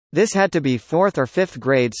This had to be 4th or 5th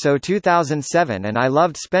grade, so 2007, and I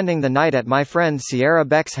loved spending the night at my friend Sierra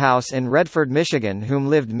Beck's house in Redford, Michigan, whom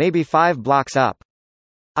lived maybe 5 blocks up.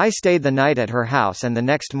 I stayed the night at her house, and the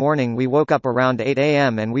next morning we woke up around 8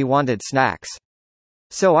 a.m. and we wanted snacks.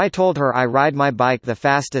 So I told her I ride my bike the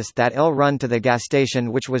fastest that I'll run to the gas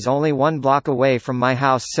station, which was only 1 block away from my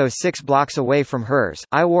house, so 6 blocks away from hers.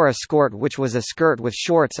 I wore a skirt, which was a skirt with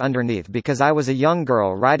shorts underneath, because I was a young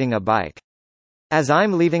girl riding a bike. As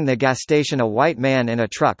I'm leaving the gas station, a white man in a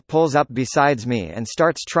truck pulls up besides me and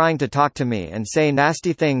starts trying to talk to me and say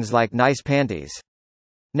nasty things like nice panties.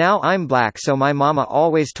 Now I'm black, so my mama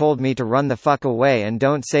always told me to run the fuck away and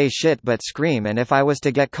don't say shit but scream, and if I was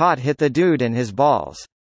to get caught, hit the dude in his balls.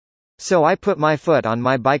 So I put my foot on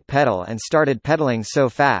my bike pedal and started pedaling so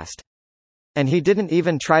fast. And he didn't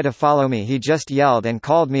even try to follow me, he just yelled and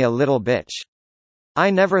called me a little bitch. I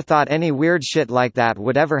never thought any weird shit like that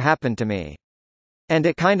would ever happen to me. And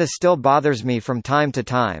it kinda still bothers me from time to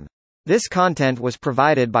time. This content was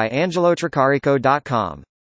provided by AngeloTricarico.com.